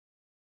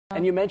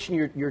And you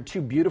mentioned your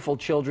two beautiful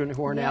children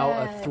who are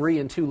now 3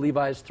 and 2.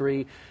 Levi's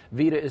 3,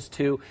 Vita is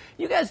 2.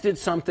 You guys did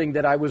something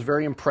that I was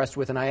very impressed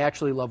with, and I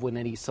actually love when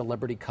any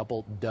celebrity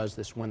couple does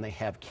this when they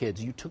have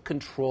kids. You took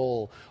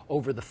control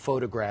over the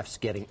photographs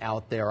getting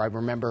out there. I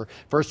remember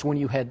first when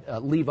you had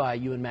Levi,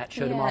 you and Matt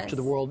showed him off to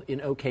the world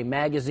in OK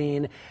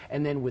Magazine,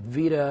 and then with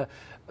Vita,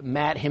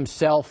 Matt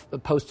himself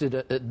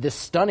posted this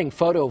stunning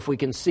photo, if we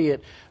can see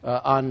it,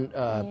 on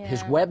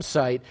his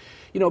website.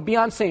 You know,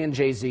 Beyonce and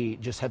Jay-Z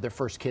just had their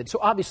first kid, so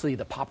obviously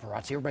the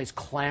paparazzi, everybody's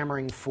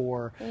clamoring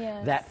for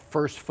that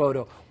first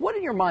photo. What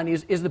in your mind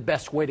is the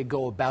best way to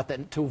go about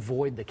that to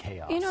avoid the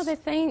chaos? You know, the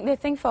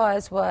thing for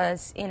us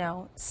was, you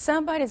know,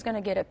 somebody's going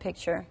to get a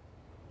picture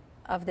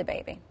of the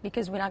baby,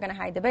 because we're not going to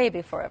hide the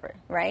baby forever,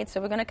 right? So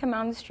we're going to come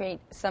out on the street,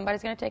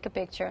 somebody's going to take a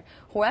picture.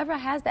 Whoever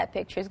has that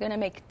picture is going to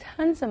make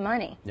tons of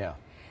money. Yeah.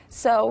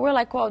 So we're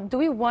like, well, do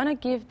we want to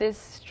give this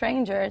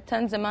stranger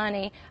tons of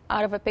money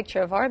out of a picture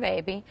of our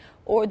baby,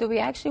 or do we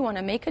actually want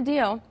to make a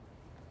deal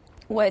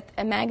with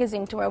a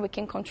magazine to where we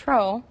can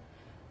control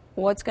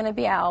what's going to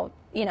be out,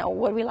 you know,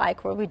 what we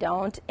like, what we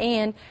don't,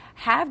 and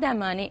have that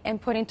money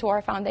and put into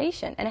our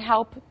foundation and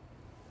help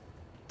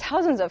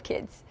thousands of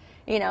kids,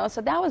 you know? So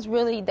that was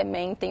really the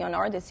main thing on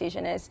our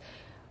decision is,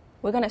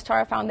 we're going to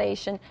start a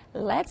foundation.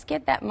 Let's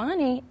get that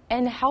money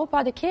and help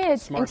other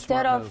kids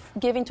instead of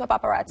giving to a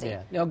paparazzi.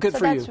 Yeah, no, good so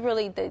for you. So that's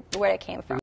really where it came from.